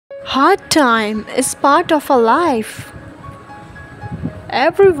Hard time is part of our life.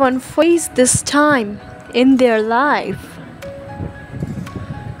 Everyone faces this time in their life.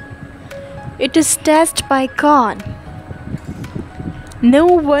 It is tested by God. No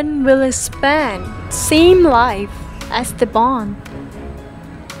one will spend same life as the born.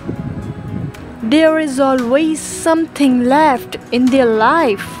 There is always something left in their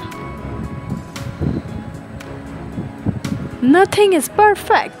life. Nothing is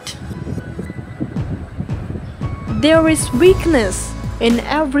perfect. There is weakness in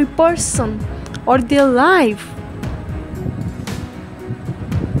every person or their life.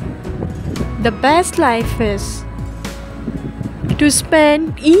 The best life is to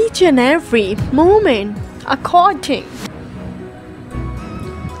spend each and every moment according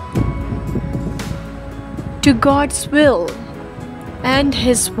to God's will and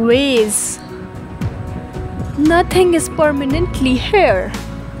His ways. Nothing is permanently here,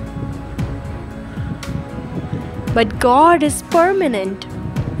 but God is permanent.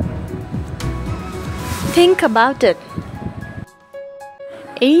 Think about it.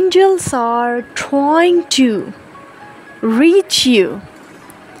 Angels are trying to reach you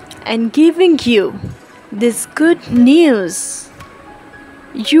and giving you this good news.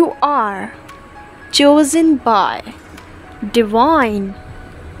 You are chosen by divine.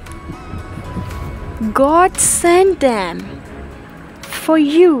 God sent them for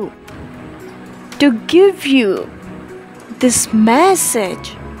you to give you this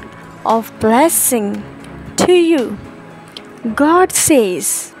message of blessing to you. God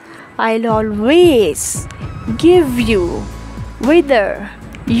says, I'll always give you, whether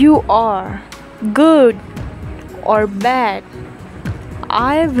you are good or bad.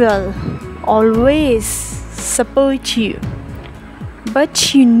 I will always support you.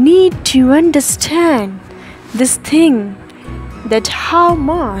 But you need to understand this thing, that how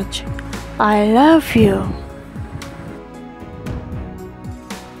much I love you.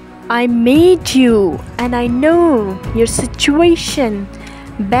 I made you and I know your situation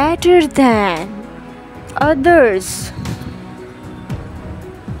better than others.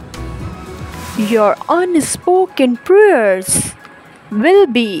 Your unspoken prayers will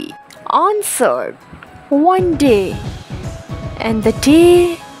be answered one day, and the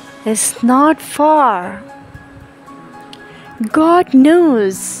day is not far. God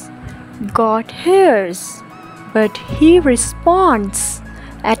knows, God hears, but He responds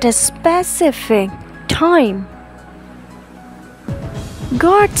at a specific time.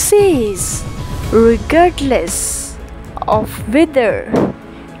 God says, regardless of whether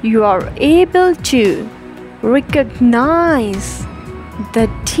you are able to recognize the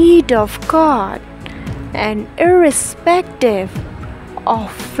deed of God, and irrespective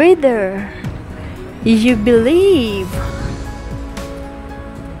of whether you believe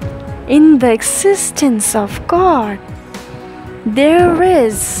in the existence of God, there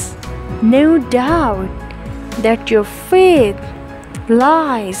is no doubt that your faith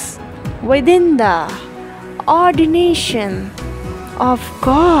lies within the ordination of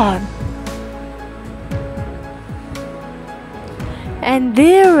God. And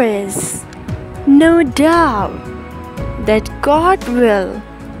there is no doubt that God will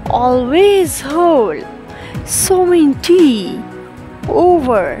always hold sovereignty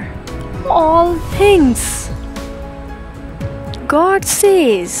over all things. God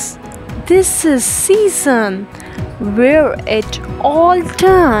says, this is season where it all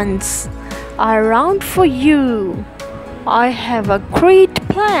turns around for you. I have a great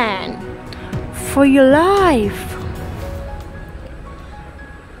plan for your life.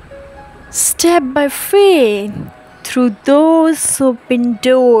 Step by faith through those open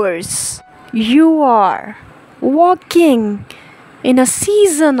doors. You are walking in a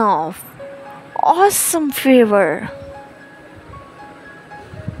season of awesome favor.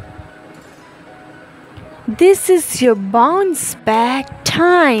 This is your bounce back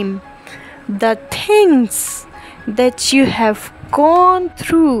time. The things that you have gone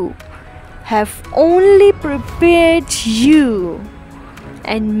through have only prepared you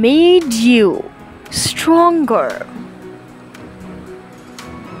and made you stronger.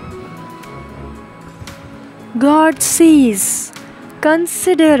 God says,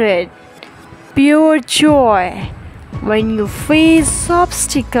 consider it pure joy when you face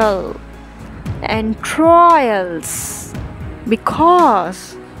obstacles and trials,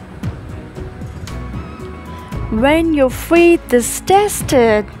 because when your faith is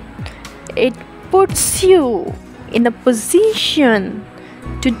tested, it puts you in a position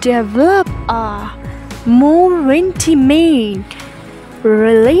to develop a more intimate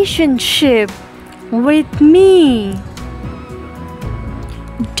relationship with me.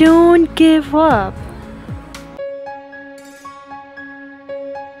 Don't give up.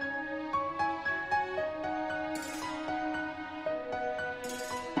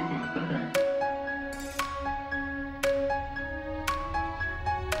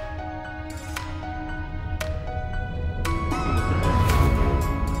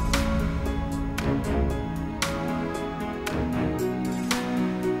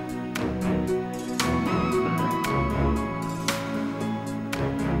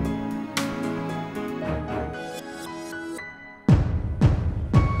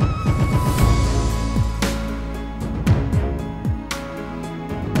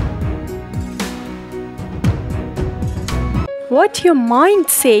 What your mind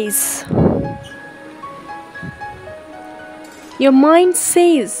says. Your mind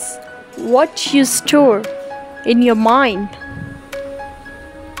says what you store in your mind.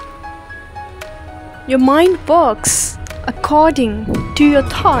 Your mind works according to your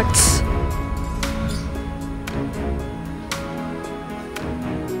thoughts.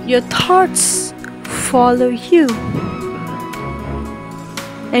 Your thoughts follow you,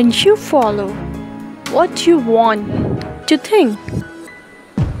 and you follow what you want to think.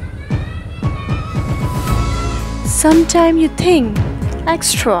 Sometimes you think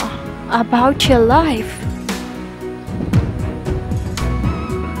extra about your life.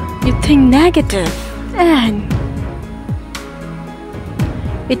 You think negative, and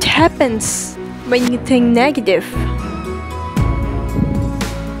it happens when you think negative.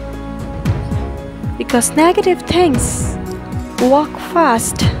 Because negative things walk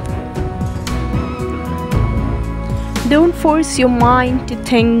fast. Don't force your mind to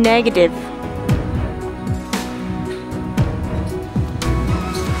think negative.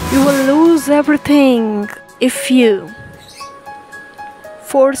 You will lose everything if you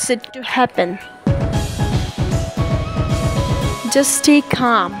force it to happen. Just stay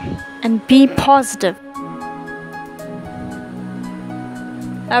calm and be positive.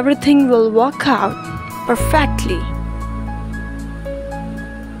 Everything will work out perfectly.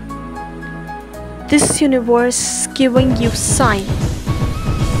 This universe giving you sign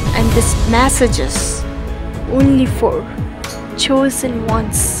and this messages only for chosen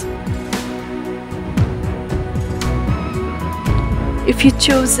ones. If you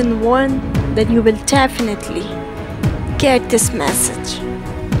chosen one, then you will definitely get this message.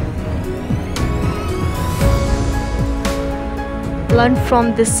 Learn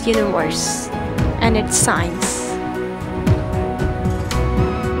from this universe and its signs.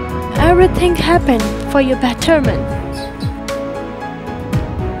 Everything happened for your betterment.